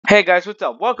Hey guys, what's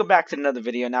up? Welcome back to another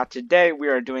video. Now today we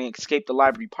are doing Escape the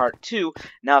Library Part 2.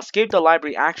 Now Escape the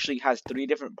Library actually has 3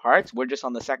 different parts. We're just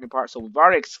on the second part. So we've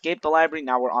already escaped the library.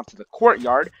 Now we're onto the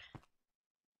courtyard.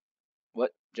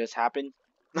 What just happened?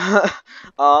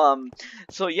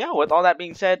 So yeah, with all that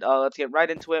being said, let's get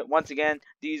right into it. Once again,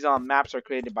 these maps are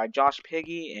created by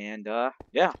JoshPiggie, and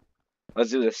yeah,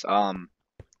 let's do this. I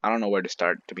don't know where to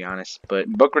start, to be honest, but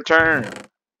book return.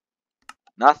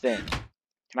 Nothing.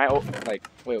 Can I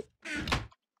wait.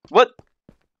 What?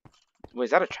 Wait,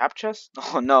 is that a trap chest?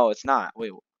 Oh no, it's not.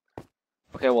 Wait.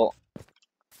 Okay, well,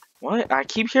 what? I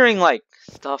keep hearing like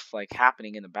stuff like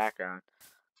happening in the background.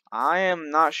 I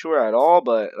am not sure at all,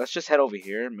 but let's just head over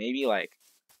here. Maybe like,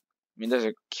 I mean, there's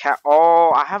a cat.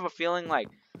 Oh, I have a feeling like,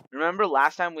 remember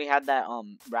last time we had that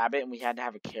rabbit and we had to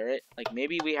have a carrot? Like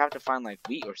maybe we have to find like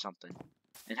wheat or something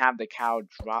and have the cow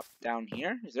drop down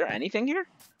here. Is there anything here?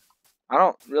 I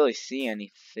don't really see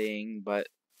anything, but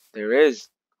there is.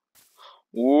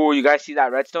 Ooh, you guys see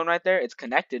that redstone right there? It's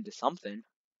connected to something.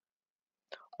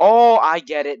 Oh, I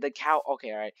get it. The cow.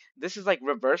 Okay, alright. This is like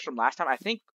reverse from last time. I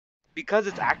think because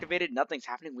it's activated, nothing's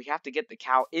happening. We have to get the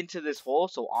cow into this hole,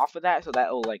 so off of that, so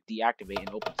that will like deactivate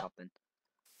and open something.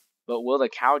 But will the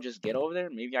cow just get over there?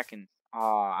 Maybe I can.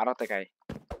 I don't think I.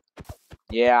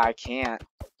 Yeah, I can't.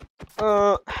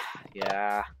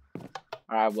 Yeah.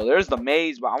 Alright, well, there's the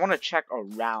maze, but I want to check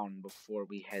around before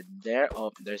we head there.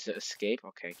 Oh, there's the escape.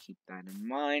 Okay, keep that in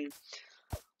mind.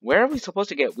 Where are we supposed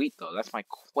to get wheat, though? That's my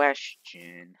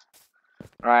question.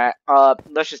 Alright,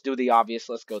 let's just do the obvious.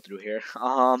 Let's go through here.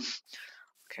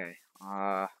 Okay.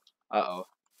 Uh-oh.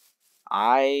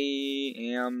 I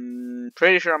am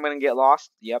pretty sure I'm gonna get lost.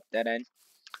 Yep, dead end.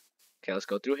 Okay, let's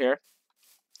go through here.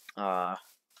 I'll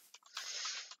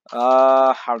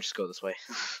just go this way.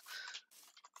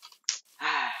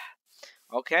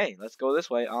 Okay, let's go this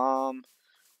way.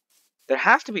 There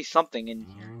has to be something in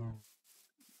here.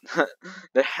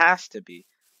 There has to be.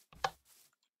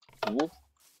 Ooh.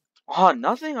 Oh,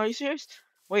 nothing? Are you serious?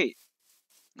 Wait.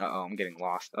 Uh-oh, I'm getting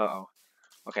lost. Uh-oh.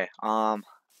 Okay,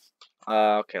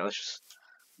 okay, let's just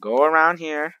go around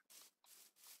here.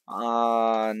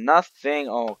 Nothing.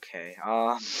 Okay.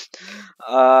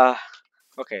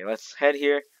 Okay, let's head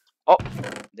here. Oh,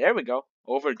 there we go.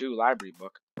 Overdue library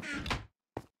book.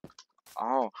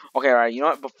 Oh, okay, alright. You know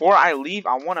what? Before I leave,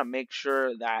 I want to make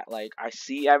sure that, like, I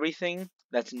see everything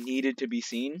that's needed to be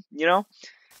seen, you know?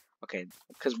 Okay,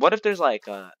 because what if there's, like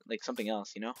something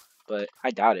else, you know? But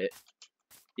I doubt it.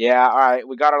 Yeah, alright.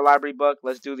 We got our library book.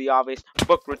 Let's do the obvious.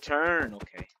 Book return.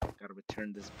 Okay, gotta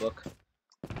return this book.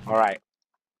 Alright.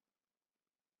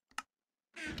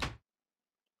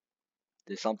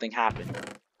 Did something happen?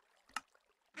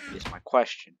 Is my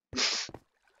question.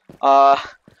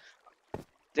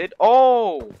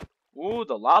 Ooh,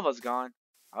 the lava's gone.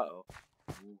 Uh-oh.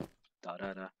 Ooh,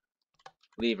 da-da-da.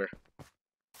 Lever.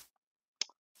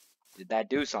 Did that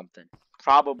do something?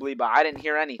 Probably, but I didn't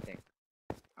hear anything.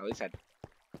 At least I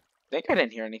think I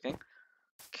didn't hear anything.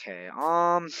 Okay,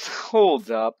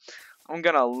 hold up. I'm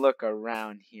gonna look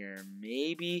around here.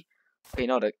 Maybe. Okay,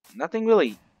 no, nothing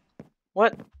really.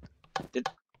 What? Did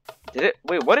it?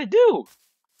 Wait, what did it do?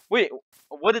 Wait,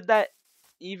 what did that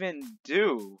even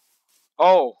do?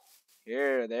 Oh,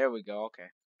 there we go. Okay.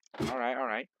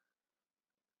 Alright.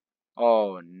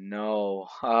 Oh no.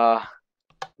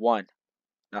 One.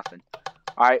 Nothing.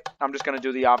 Alright, I'm just gonna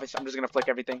do the obvious. I'm just gonna flick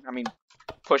everything. I mean,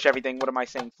 push everything. What am I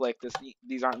saying? Flick.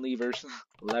 These aren't levers.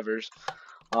 Levers.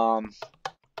 Ooh.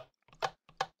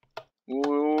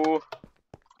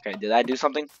 Okay, did I do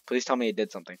something? Please tell me it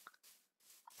did something.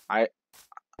 I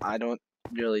don't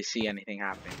really see anything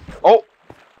happening. Oh!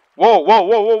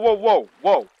 Whoa!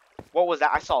 What was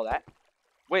that? I saw that.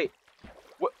 Wait.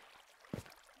 What?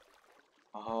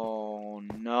 Oh,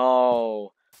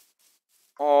 no.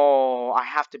 Oh, I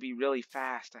have to be really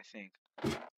fast, I think.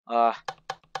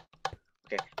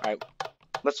 Okay, alright.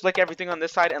 Let's flick everything on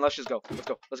this side and let's just go. Let's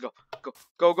go.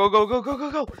 Go.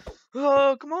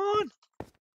 Oh, come on.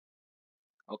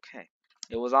 Okay.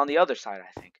 It was on the other side,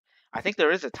 I think. I think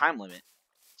there is a time limit.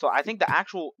 So I think the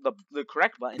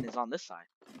correct button is on this side.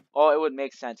 Oh, it would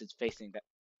make sense. It's facing that.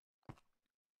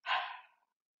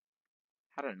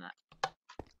 How did I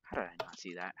not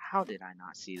see that? How did I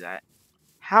not see that?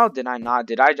 How did I not?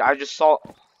 I just saw.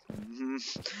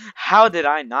 How did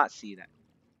I not see that?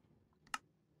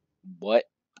 What?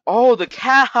 Oh, the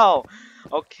cow.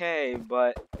 Okay,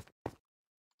 but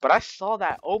I saw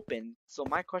that open. So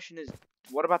my question is,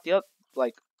 what about the other?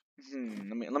 Like,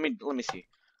 let me see.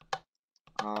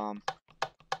 Come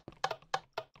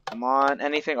on,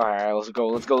 anything? All right, let's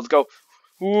go.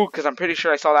 Ooh, because I'm pretty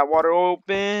sure I saw that water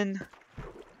open.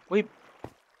 Wait.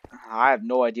 I have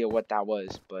no idea what that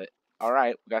was, but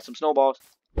alright, we got some snowballs.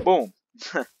 Boom.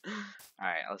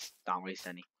 Alright, let's not waste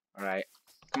any. Alright.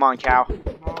 Come on, cow.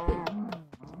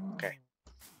 Okay.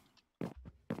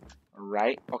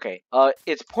 Alright, okay.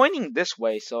 It's pointing this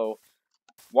way, so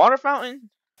water fountain?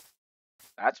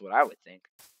 That's what I would think.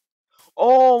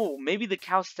 Oh, maybe the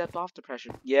cow stepped off the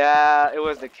pressure. Yeah, it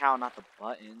was the cow, not the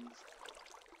buttons.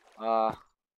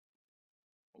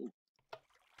 Ooh,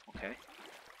 okay.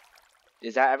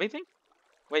 Is that everything?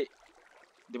 Wait,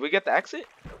 did we get the exit?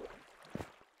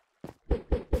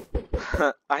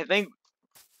 I think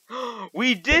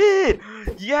we did!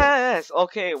 Yes!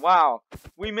 Okay, wow.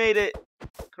 We made it.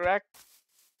 Correct?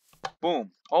 Boom.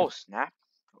 Oh, snap.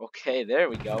 Okay, there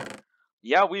we go.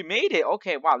 Yeah, we made it.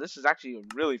 Okay, wow, this is actually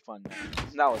really fun.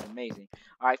 That was amazing.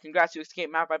 Alright, congrats to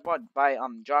Escape Map by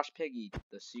JoshPiggie.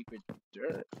 The secret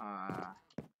dirt.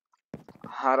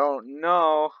 I don't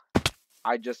know.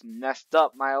 I just messed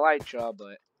up my elytra,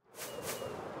 but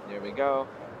there we go.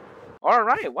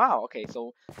 Alright, wow, okay,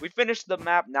 so we finished the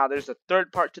map. Now there's a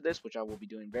third part to this, which I will be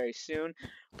doing very soon.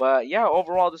 But yeah,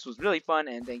 overall, this was really fun,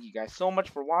 and thank you guys so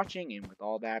much for watching. And with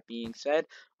all that being said,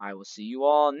 I will see you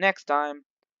all next time.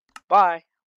 Bye!